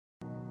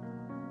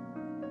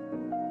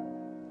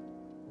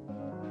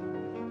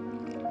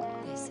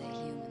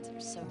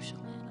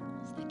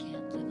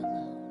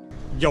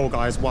Yo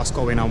guys, what's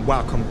going on?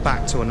 Welcome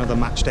back to another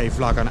Matchday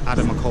vlog on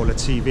AdamMcKola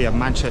TV. And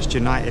Manchester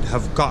United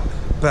have got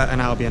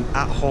Burton Albion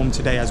at home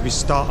today as we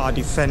start our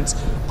defence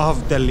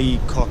of the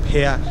League Cup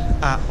here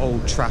at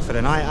Old Trafford.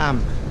 And I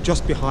am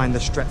just behind the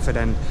Stretford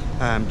end,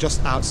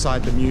 just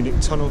outside the Munich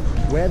tunnel,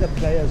 where the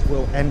players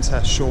will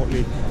enter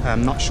shortly.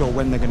 I'm not sure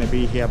when they're going to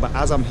be here, but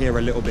as I'm here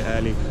a little bit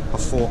early, I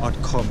thought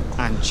I'd come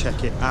and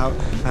check it out.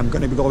 I'm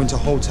going to be going to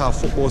Hotel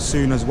Football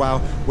soon as well,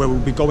 where we'll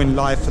be going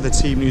live for the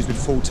team news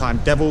with full-time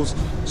Devils,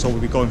 so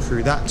we'll be going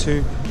through that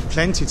too.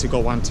 Plenty to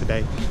go on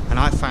today, and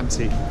I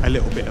fancy a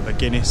little bit of a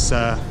Guinness.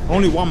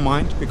 Only one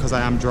mind because I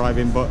am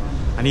driving, but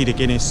I need a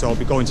Guinness, so I'll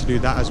be going to do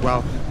that as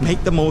well.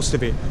 Make the most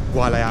of it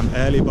while I am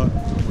early. But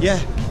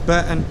yeah,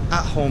 Burton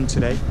at home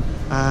today.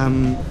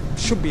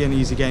 Should be an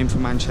easy game for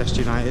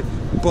Manchester United,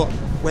 but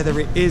whether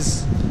it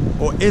is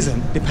or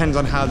isn't depends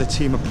on how the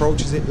team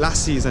approaches it.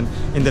 Last season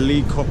in the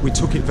League Cup, we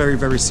took it very,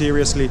 very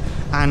seriously,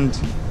 and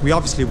we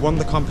obviously won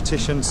the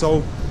competition.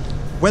 So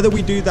whether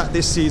we do that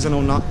this season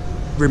or not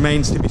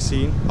remains to be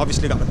seen.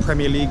 Obviously got the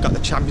Premier League, got the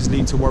Champions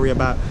League to worry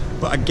about,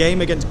 but a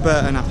game against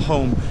Burton at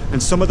home,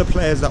 and some of the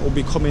players that will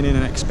be coming in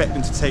and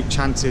expecting to take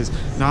chances.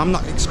 Now I'm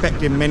not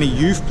expecting many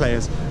youth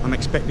players, I'm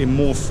expecting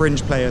more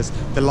fringe players,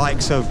 the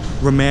likes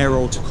of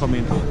Romero to come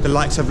in, the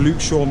likes of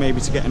Luke Shaw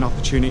maybe to get an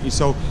opportunity.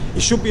 So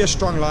it should be a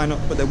strong lineup,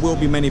 but there will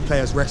be many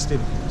players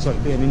rested, so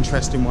it'll be an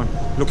interesting one.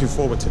 Looking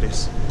forward to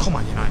this. Come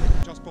on United.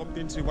 Just bumped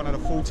into one of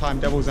the full-time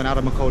Devils and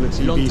AdamMcKola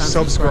TV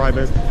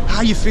subscribers. How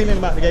are you feeling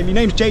about the game? Your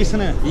name's Jason,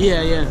 eh?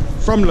 Yeah.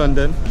 From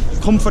London,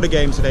 come for the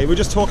game today. We're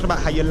just talking about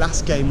how your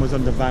last game was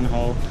under Van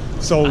Gaal.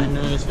 So I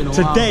know, it's been a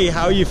today, while.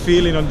 How are you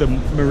feeling under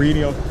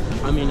Mourinho?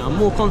 I mean, I'm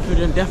more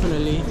confident,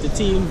 definitely. The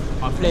team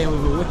are playing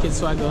with a wicked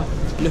swagger,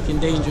 looking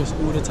dangerous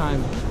all the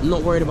time. I'm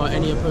not worried about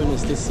any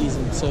opponents this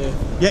season. So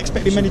you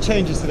expecting many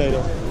changes today,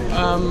 though?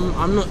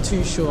 I'm not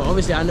too sure.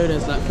 Obviously, I know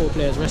there's like 4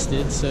 players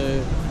rested,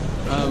 so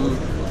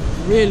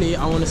really,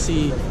 I want to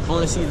see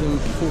them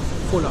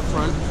full up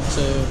front.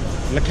 So.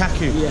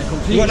 Lukaku. Yeah,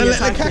 completely. You want to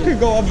let Lukaku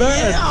go on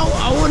Burton? Yeah,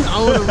 I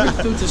want to rip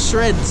them to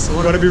shreds. You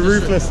want to be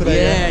ruthless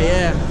today?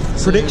 Yeah.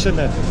 So, prediction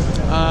then?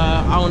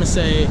 I want to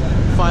say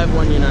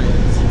 5-1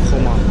 United.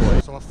 Come on, boy.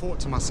 So I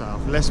thought to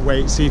myself, let's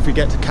wait, see if we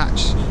get to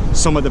catch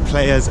some of the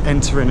players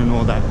entering and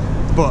all that.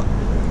 But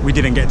we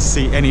didn't get to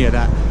see any of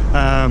that.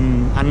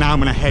 And now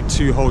I'm going to head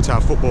to Hotel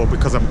Football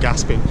because I'm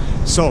gasping.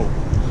 So,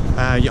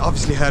 you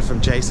obviously heard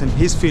from Jason.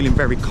 He's feeling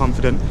very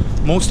confident.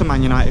 Most of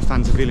Man United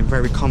fans are feeling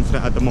very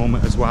confident at the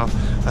moment as well.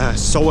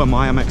 So am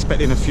I. I'm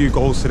expecting a few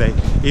goals today,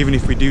 even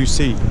if we do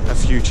see a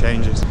few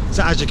changes.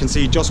 So as you can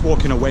see, just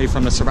walking away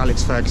from the Sir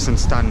Alex Ferguson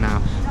stand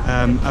now.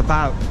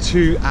 About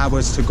 2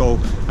 hours to go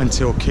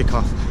until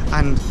kickoff.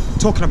 And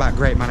talking about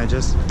great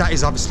managers, that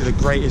is obviously the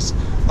greatest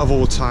of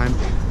all time.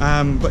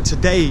 But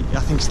today, I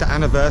think it's the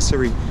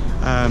anniversary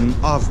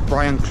of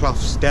Brian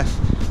Clough's death.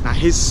 Now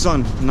his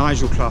son,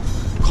 Nigel Clough,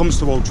 comes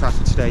to Old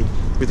Trafford today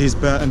with his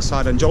Burton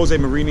side, and Jose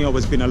Mourinho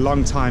has been a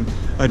long time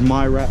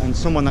admirer and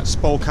someone that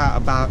spoke out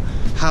about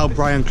how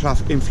Brian Clough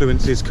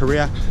influenced his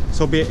career.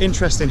 So it'll be an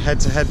interesting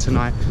head-to-head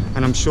tonight,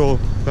 and I'm sure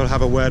they'll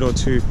have a word or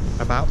two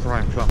about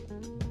Brian Clough.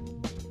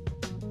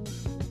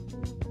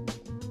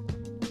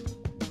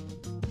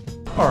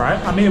 Alright,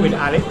 I'm here with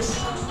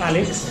Alex.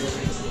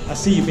 Alex, I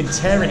see you've been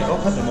tearing it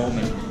up at the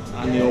moment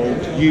on the old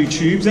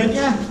YouTubes, ain't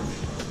ya?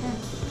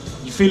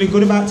 You feeling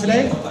good about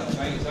today?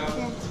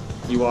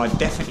 You are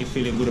definitely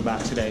feeling good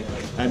about today.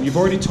 You've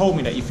already told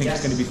me that you think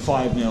it's going to be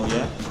 5-0,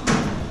 yeah?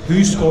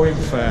 Who's scoring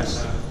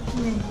first?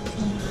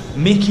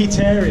 Mickey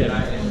Terrian.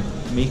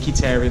 Mickey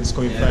Terrian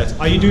scoring first.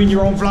 Are you doing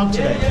your own vlog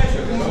today?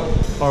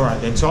 Alright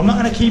then, so I'm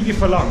not going to keep you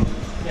for long.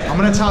 I'm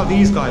going to tell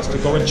these guys to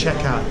go and check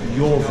out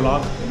your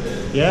vlog,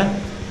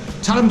 yeah?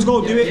 Tell them to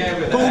go do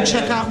it. Go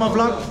check out my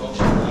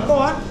vlog. Go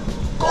on.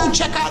 Go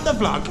check out the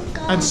vlog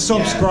and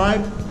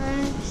subscribe.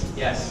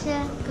 Yes.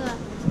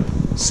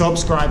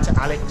 Subscribe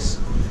to Alex.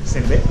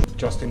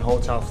 Just in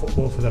Hotel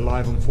Football for the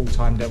live and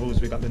full-time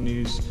Devils. We got the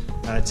news,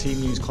 team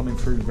news coming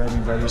through very,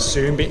 very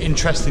soon. Be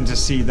interesting to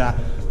see that.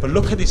 But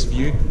look at this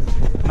view.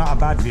 Not a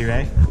bad view,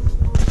 eh?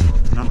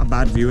 Not a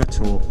bad view at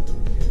all.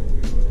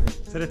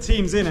 So the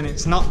team's in and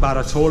it's not bad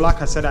at all.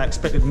 Like I said, I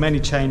expected many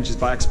changes,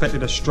 but I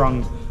expected a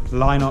strong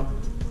lineup.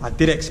 I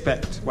didn't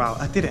expect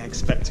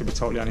to be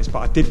totally honest, but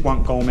I did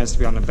want Gomez to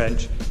be on the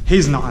bench.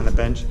 He's not on the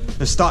bench.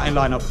 The starting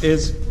lineup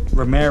is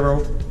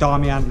Romero,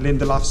 Darmian,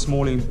 Lindelof,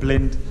 Smalling,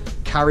 Blind,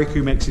 Carrick,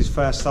 who makes his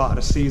first start of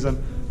the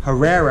season,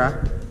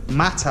 Herrera,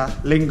 Mata,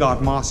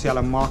 Lingard, Martial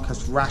and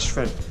Marcus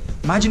Rashford.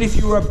 Imagine if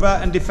you were a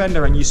Burton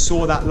defender and you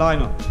saw that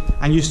lineup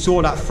and you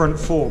saw that front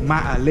four,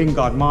 Mata,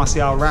 Lingard,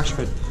 Martial,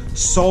 Rashford.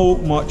 So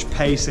much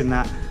pace in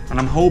that, and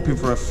I'm hoping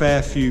for a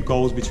fair few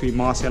goals between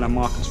Martial and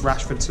Marcus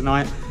Rashford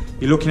tonight.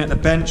 You're looking at the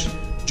bench,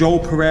 Joel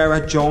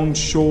Pereira, Jones,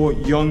 Shaw,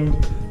 Young,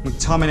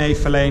 McTominay,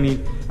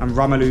 Fellaini and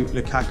Romelu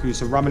Lukaku.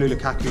 So Romelu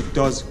Lukaku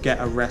does get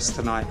a rest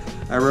tonight.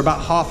 We're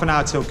about half an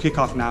hour till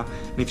kickoff now,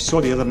 and if you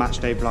saw the other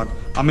Matchday vlog,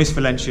 I missed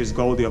Valencia's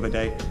goal the other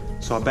day,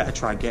 so I better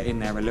try and get in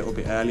there a little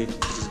bit early,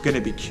 because there's going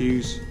to be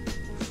queues.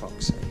 For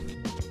fuck's sake.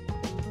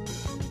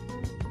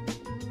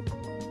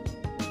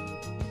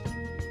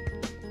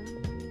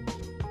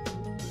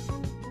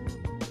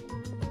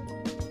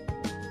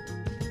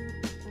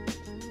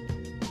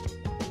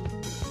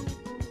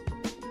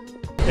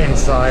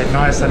 side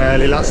nice and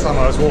early. Last time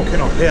I was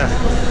walking up here,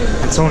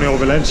 Antonio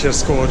Valencia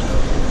scored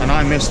and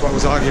I missed what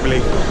was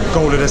arguably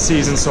goal of the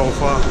season so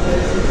far.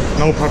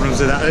 No problems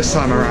with that this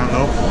time around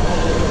though.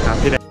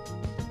 Happy day.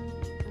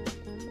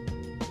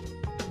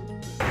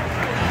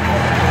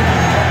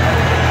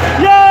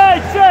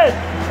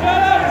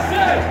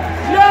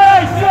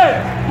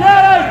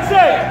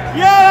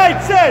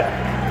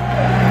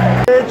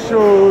 It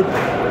should.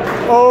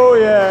 Oh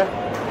yeah.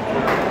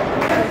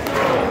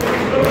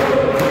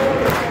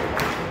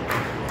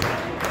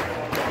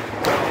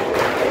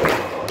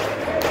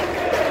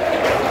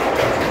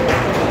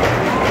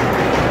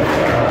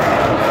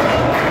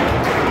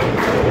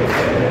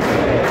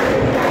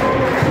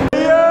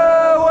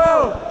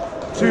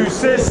 To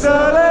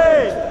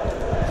Sicily,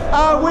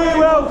 and we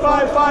will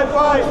fight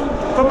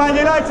for Man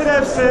United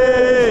FC.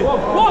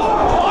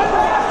 Already,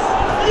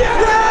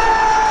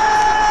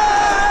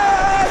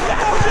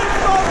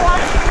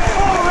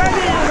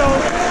 you know.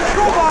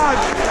 Come on,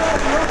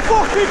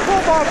 fucking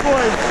come on,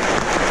 boys.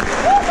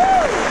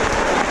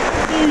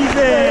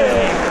 Easy.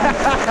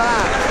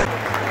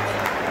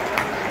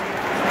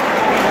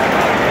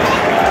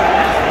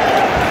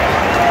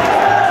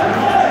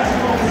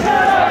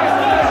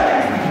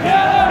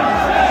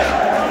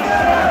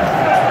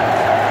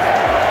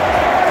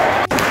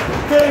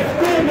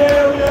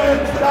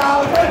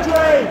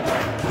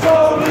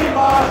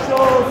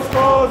 Martial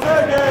scores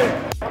again.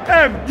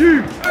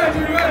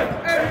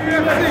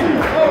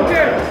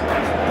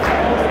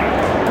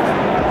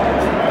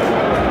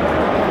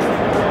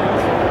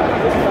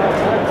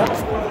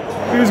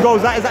 Whose goal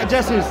is that? Is that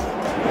Jesse's?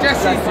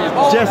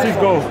 Jesse's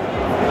goal.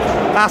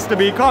 Has to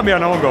be. Can't be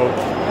an own goal.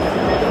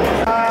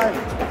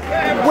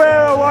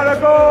 Where I wanna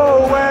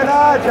go when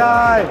I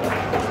die.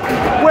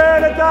 Where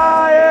to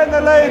die and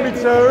they lay me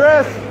to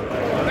rest.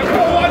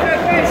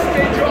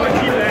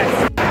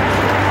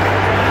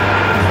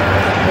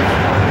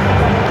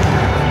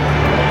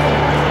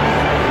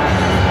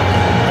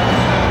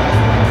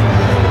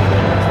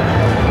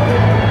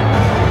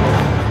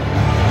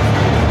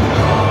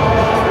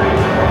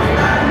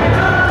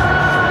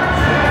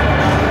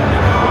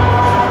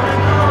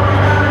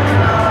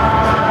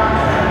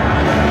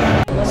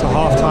 So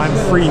half-time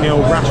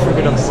 3-0, Rashford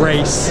with a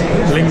brace,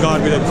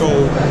 Lingard with a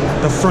goal.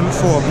 The front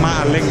four of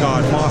Mata,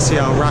 Lingard,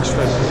 Martial,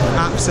 Rashford,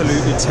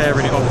 absolutely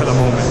tearing it up at the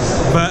moment.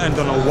 Burton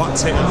don't know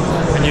what's hitting,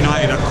 and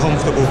United are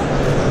comfortable.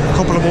 A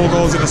couple of more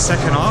goals in the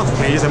second half,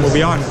 please, and we'll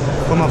be on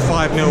for my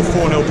 5-0,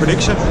 4-0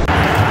 prediction.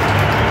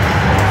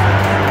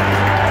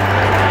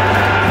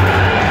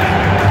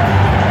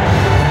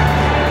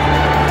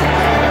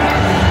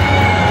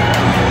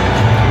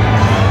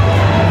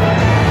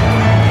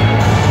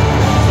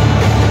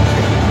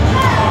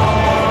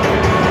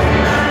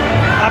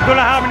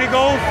 How many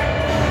goals?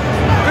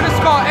 I'm gonna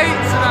score 8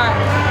 tonight.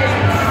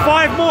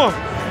 5 more?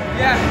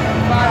 Yeah,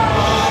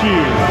 5.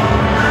 Shit.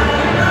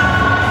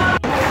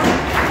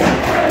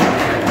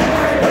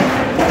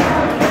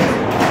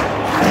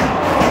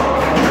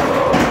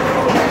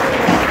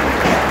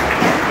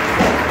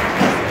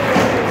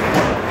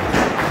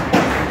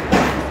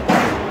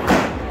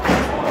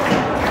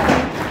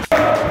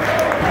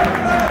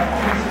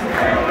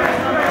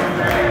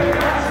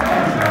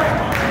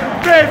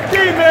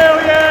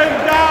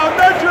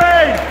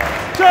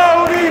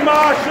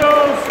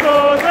 Martial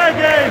scores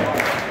again.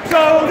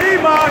 Tony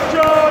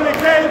Martial, he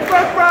came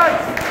from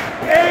France.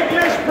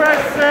 English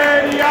press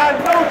said he had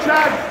no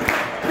chance.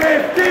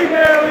 50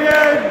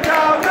 million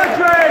down the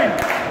drain.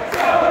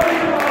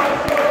 Tony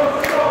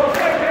Martial scores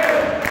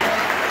again.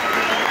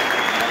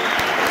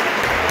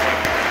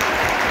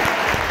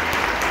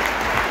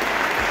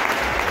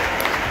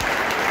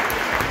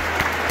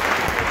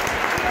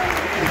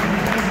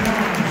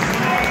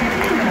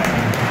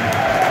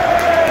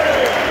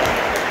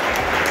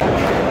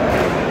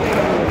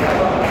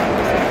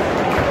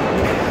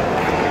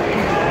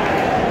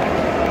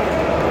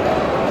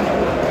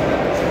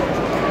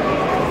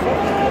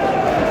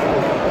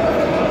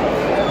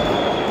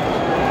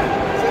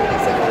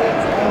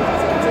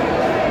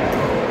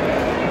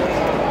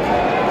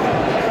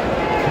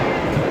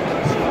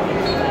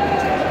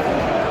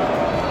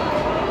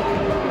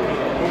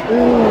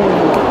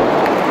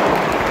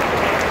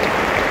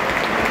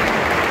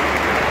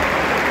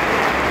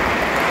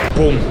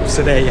 Boom,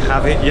 so there you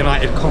have it,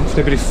 United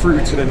comfortably through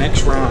to the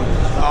next round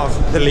of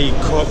the League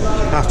Cup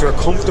after a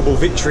comfortable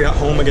victory at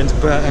home against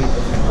Burton.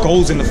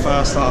 Goals in the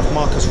first half,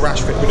 Marcus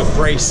Rashford with a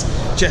brace,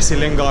 Jesse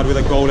Lingard with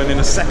a goal, and in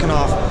the second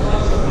half,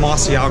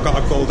 Martial got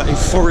a goal that he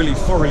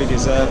thoroughly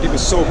deserved. It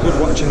was so good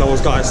watching those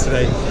guys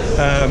today.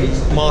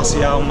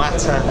 Martial,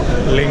 Mata,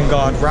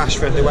 Lingard,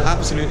 Rashford, they were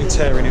absolutely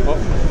tearing it up.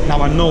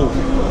 Now I know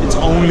it's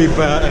only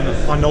Burton,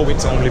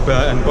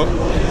 but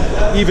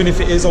even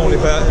if it is only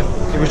Burton,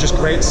 it was just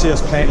great to see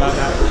us playing like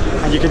that,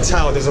 and you can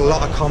tell there's a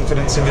lot of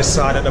confidence in this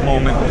side at the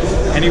moment.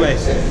 Anyway,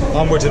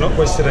 onwards and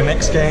upwards to the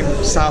next game,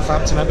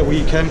 Southampton at the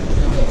weekend.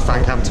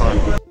 Fancam time.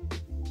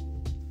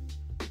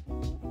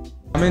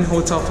 I'm in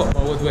Hotel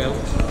Football with Will.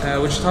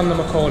 We're just on the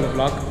McKola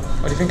vlog.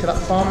 What do you think of that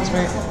performance,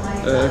 mate?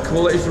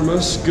 Quality from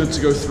us, good to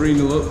go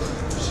 3-0 up.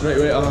 straight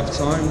away at half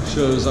time.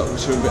 Shows that we're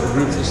showing a bit of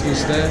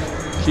ruthlessness there.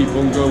 Keep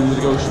on going with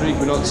the goal streak.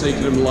 We're not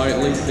taking them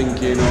lightly,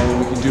 thinking, oh,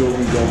 we can do what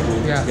we want,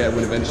 we'll get a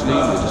win eventually. We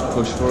just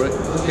push for it,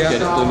 get it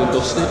done and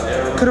dusted.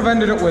 Could have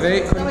ended up with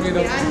 8, couldn't we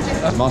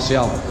though?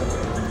 Martial,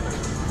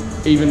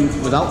 even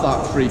without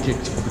that free kick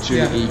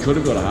opportunity, he could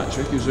have got a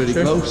hat-trick. He was really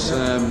close.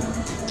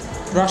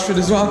 Rashford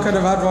as well could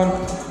have had one.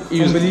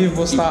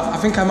 Unbelievable start. I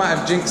think I might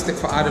have jinxed it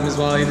for Adam as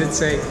well. He did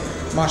say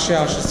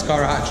Martial should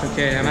score a hat-trick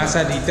here, and I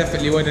said he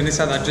definitely would, and he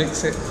said I'd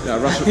jinx it. Yeah,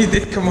 Rashford, he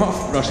did come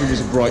off. Rashford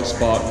was a bright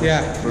spark.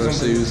 Yeah. For us.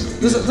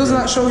 Doesn't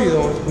that show you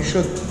though, we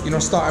should, you know,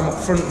 start him up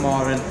front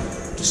more and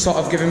just sort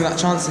of give him that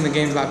chance in the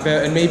games like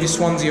Burton, maybe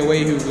Swansea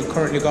away, who we've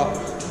currently got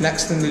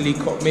next in the League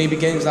Cup, maybe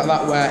games like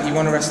that where you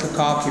want to rest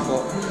Lukaku,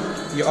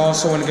 but you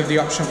also want to give the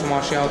option for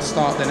Martial to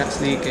start the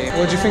next league game.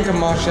 What do you think of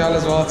Martial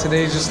as well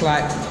today? Just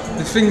like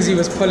the things he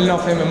was pulling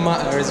off him and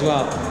Mata as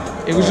well.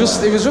 It was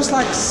just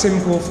like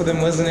simple for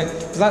them, wasn't it?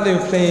 It was like they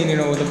were playing, you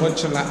know, with a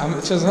bunch of like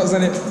amateurs,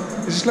 wasn't it?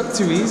 It just looked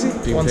too easy.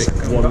 One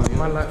second.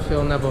 Man like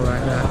Phil Neville right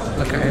there.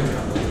 Look at him.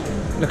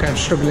 Look at him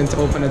struggling to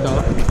open the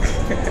door.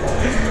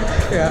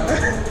 Yeah.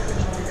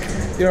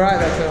 You're right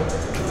there, Phil.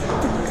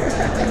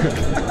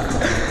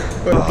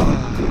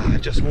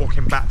 Just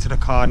walking back to the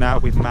car now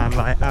with man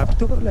like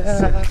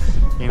Abdullah.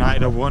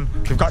 United have won.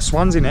 We've got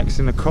Swansea next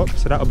in the cup,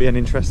 so that'll be an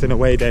interesting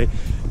away day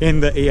in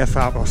the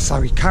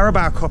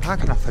Carabao Cup. How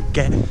can I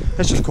forget?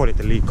 Let's just call it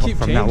the League Cup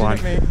from now on.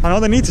 I know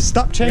they need to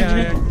stop changing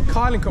it.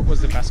 Carling Cup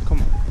was the best.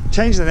 Come on.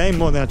 Change the name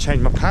more than I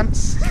changed my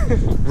pants.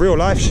 Real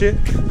life shit.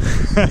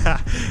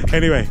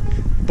 Anyway,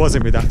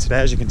 buzzing with that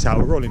today. As you can tell,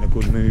 we're all in a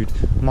good mood.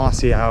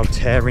 Martial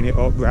tearing it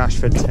up,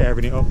 Rashford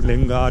tearing it up,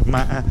 Lingard,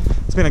 Mata.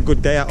 It's been a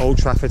good day at Old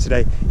Trafford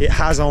today. It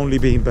has only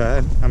been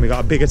Burton, and we got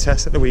a bigger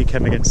test at the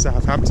weekend against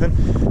Southampton.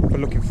 We're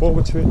looking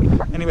forward to it.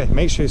 Anyway,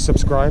 make sure you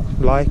subscribe,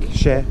 like,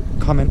 share,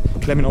 comment.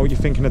 Let me know what you're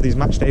thinking of these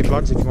matchday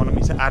vlogs. If you want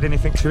me to add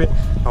anything to it,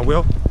 I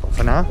will.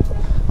 For now,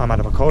 I'm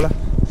AdamMcKola.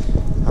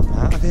 I'm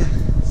out of here.